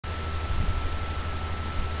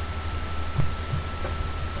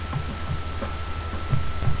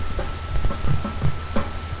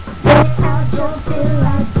don't feel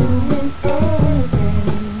like doing anything.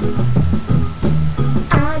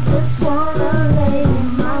 I just wanna lay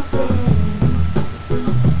in my bed.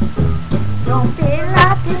 Don't feel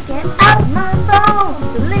like picking up my phone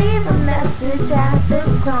to leave a message at the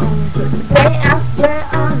tone. 'Cause today I swear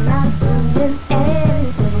I'm not doing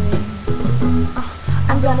anything.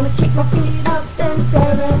 I'm gonna kick my feet up and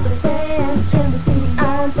stare at the fan. Turn the TV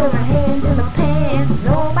on, throw my hand in my pants.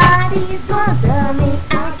 Nobody's gonna tell me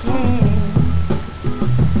I can't.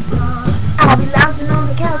 I'll be lounging on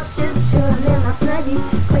the couch, just chilling in my snuggie.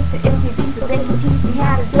 Click to MTV so they can teach me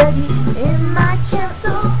how to Dougie. In my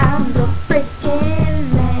castle, I'm the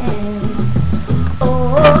freaking man.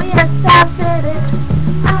 Oh yes, I said it,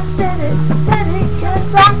 I said it, I said it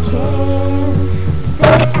 'cause I can.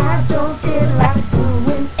 Today I don't feel like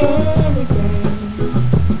doing anything.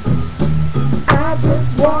 I just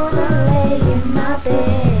wanna lay in my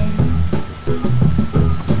bed.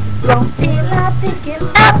 Don't feel like picking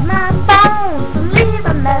up my phone to leave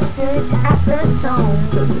a message at the tone.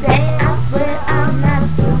 'Cause today I swear I'm not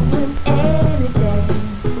doing anything.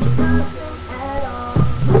 Nothing at all.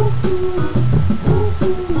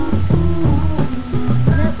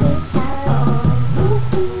 Nothing at all.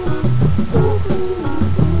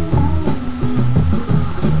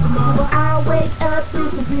 Tomorrow I'll wake up, do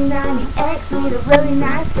some P90X, meet a really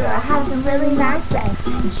nice girl, have some really nice sex.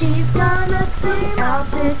 And she's gonna scream out,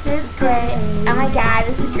 "This is great. Oh my god,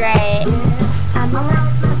 this is great. I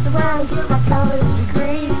might mess around, get my college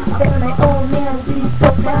degree. I bet my old man will be so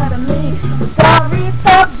proud of me. But sorry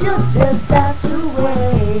folks, you'll just have to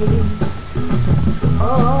wait."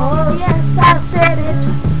 Oh yes, I said it,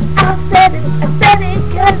 I said it, I said it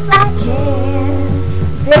 'cause I can.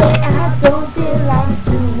 Today I don't feel like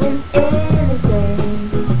doing anything.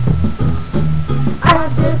 I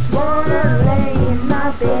just wanna lay in my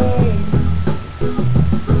bed.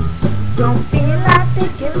 Don't feel like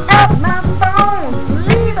picking up my phone to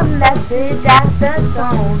leave a message at the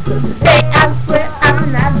tone. 'Cause today I swear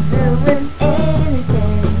I'm not doing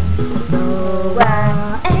anything. No,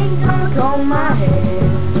 I ain't gonna comb my hair,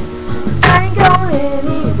 'cause I ain't going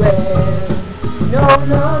anywhere. No,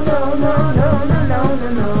 no, no, no, no, no, no, no,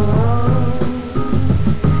 no.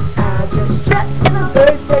 I just strut in a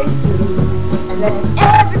birthday suit and let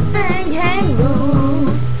everything hang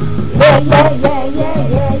loose. Yeah, yeah, yeah, yeah,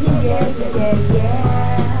 yeah, yeah, yeah, yeah, yeah,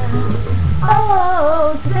 yeah.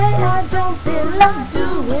 Oh, today I don't feel like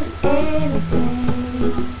doing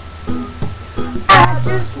anything. I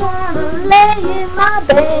just wanna lay in my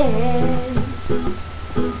bed.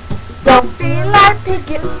 Don't feel like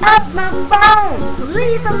picking up my phone to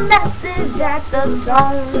leave a message at the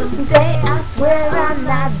tone. 'Cause today I swear I'm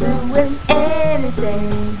not doing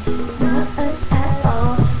anything.